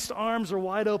Christ's arms are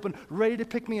wide open, ready to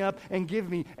pick me up and give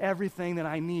me everything that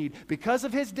I need. Because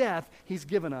of His death, He's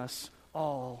given us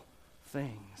all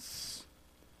things.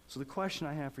 So the question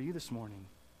I have for you this morning,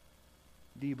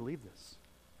 do you believe this?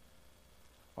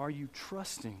 Are you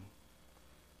trusting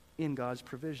in God's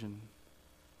provision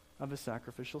of a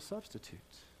sacrificial substitute?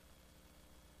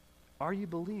 Are you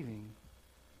believing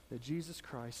that Jesus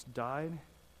Christ died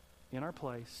in our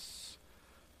place,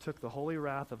 took the holy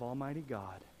wrath of Almighty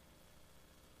God,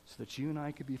 so that you and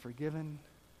I could be forgiven,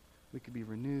 we could be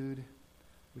renewed,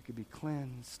 we could be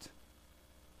cleansed,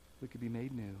 we could be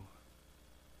made new,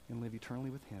 and live eternally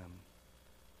with Him?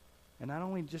 And not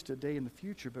only just a day in the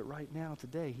future, but right now,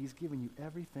 today, He's given you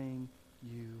everything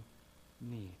you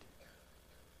need.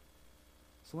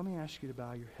 So let me ask you to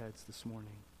bow your heads this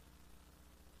morning.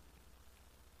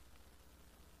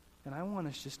 And I want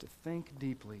us just to think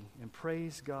deeply and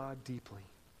praise God deeply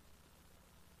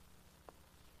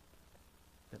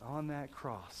that on that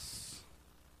cross,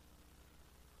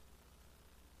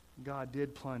 God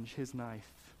did plunge His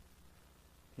knife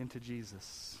into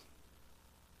Jesus.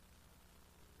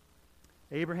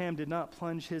 Abraham did not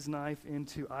plunge his knife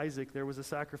into Isaac. There was a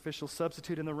sacrificial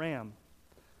substitute in the ram.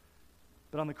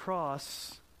 But on the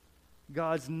cross,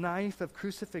 God's knife of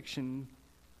crucifixion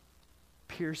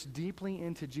pierced deeply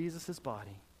into Jesus'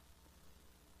 body,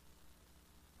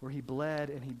 where He bled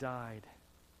and He died,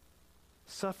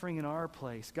 suffering in our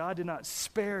place. God did not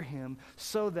spare Him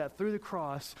so that through the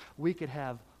cross we could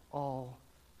have all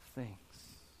things.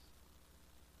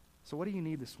 So what do you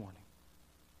need this morning?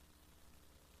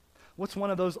 What's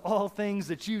one of those all things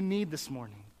that you need this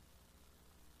morning?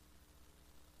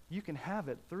 You can have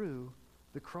it through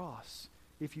the cross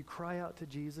if you cry out to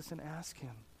Jesus and ask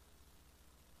Him.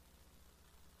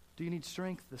 Do you need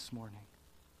strength this morning?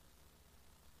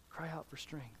 Cry out for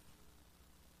strength.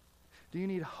 Do you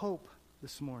need hope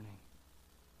this morning?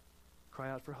 Cry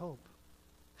out for hope.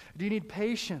 Do you need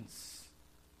patience?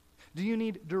 Do you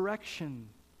need direction?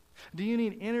 Do you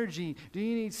need energy? Do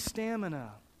you need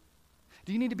stamina?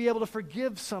 Do you need to be able to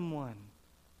forgive someone?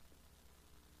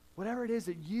 Whatever it is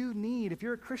that you need, if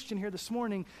you're a Christian here this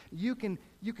morning, you can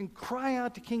cry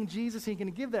out to King Jesus, and He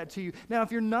can give that to you. Now,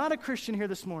 if you're not a Christian here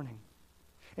this morning,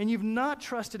 and you've not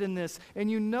trusted in this, and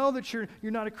you know that you're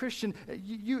not a Christian,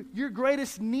 your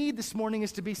greatest need this morning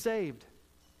is to be saved.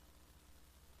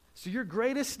 So your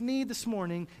greatest need this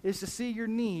morning is to see your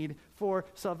need for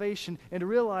salvation and to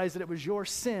realize that it was your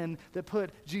sin that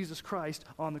put Jesus Christ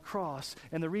on the cross.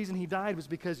 And the reason He died was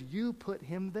because you put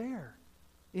Him there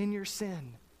in your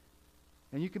sin.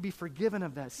 And you can be forgiven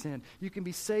of that sin. You can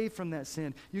be saved from that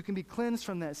sin. You can be cleansed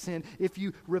from that sin if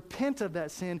you repent of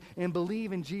that sin and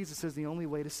believe in Jesus as the only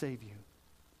way to save you.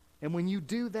 And when you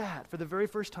do that for the very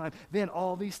first time, then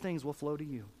all these things will flow to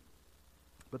you.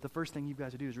 But the first thing you've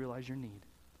got to do is realize your need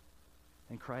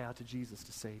and cry out to Jesus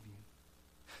to save you.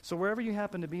 So wherever you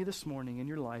happen to be this morning in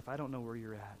your life, I don't know where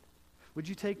you're at, would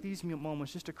you take these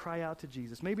moments just to cry out to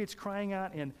Jesus? Maybe it's crying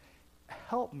out and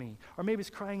help me. Or maybe it's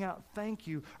crying out, thank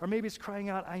you. Or maybe it's crying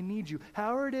out, I need you.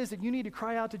 However it is that you need to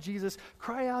cry out to Jesus,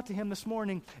 cry out to Him this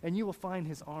morning, and you will find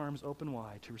His arms open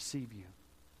wide to receive you.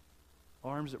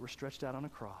 Arms that were stretched out on a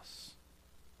cross.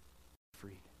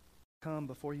 Freed. Come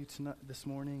before you tonight, this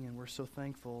morning, and we're so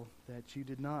thankful that you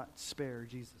did not spare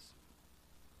Jesus.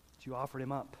 That you offered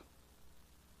Him up.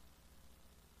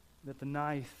 That the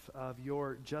knife of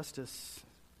your justice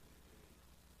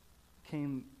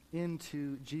came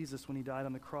into Jesus when He died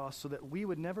on the cross so that we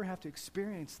would never have to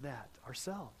experience that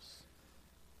ourselves.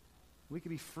 We could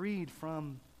be freed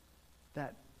from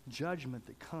that judgment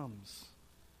that comes.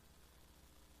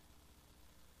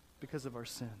 because of our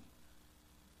sin.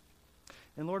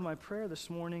 And Lord, my prayer this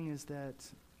morning is that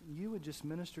you would just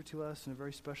minister to us in a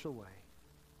very special way.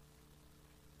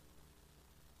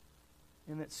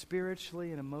 And that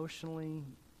spiritually and emotionally,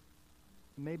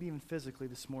 maybe even physically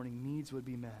this morning, needs would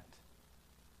be met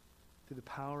through the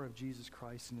power of Jesus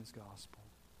Christ and his gospel.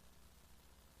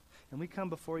 And we come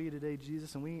before you today,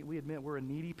 Jesus, and we admit we're a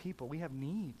needy people. We have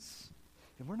needs.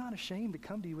 And we're not ashamed to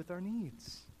come to you with our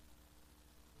needs.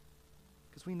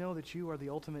 Because we know that you are the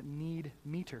ultimate need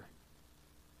meter.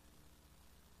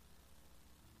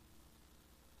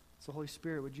 So Holy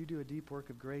Spirit, would you do a deep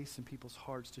work of grace in people's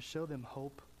hearts to show them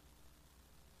hope,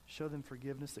 show them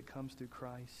forgiveness that comes through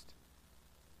Christ.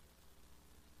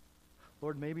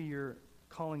 Lord, maybe you're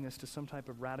calling us to some type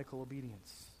of radical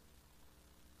obedience.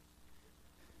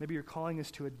 Maybe you're calling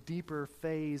us to a deeper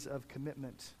phase of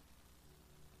commitment.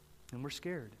 And we're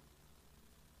scared.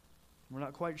 We're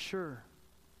not quite sure.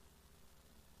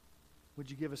 Would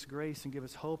you give us grace and give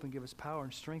us hope and give us power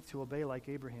and strength to obey like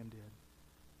Abraham did?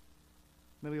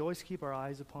 May we always keep our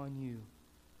eyes upon you,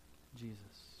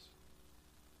 Jesus.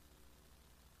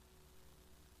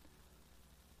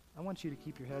 I want you to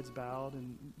keep your heads bowed,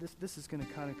 and this is going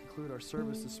to kind of conclude our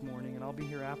service this morning, and I'll be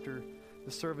here after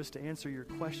the service to answer your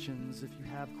questions if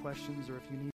you have questions or if you need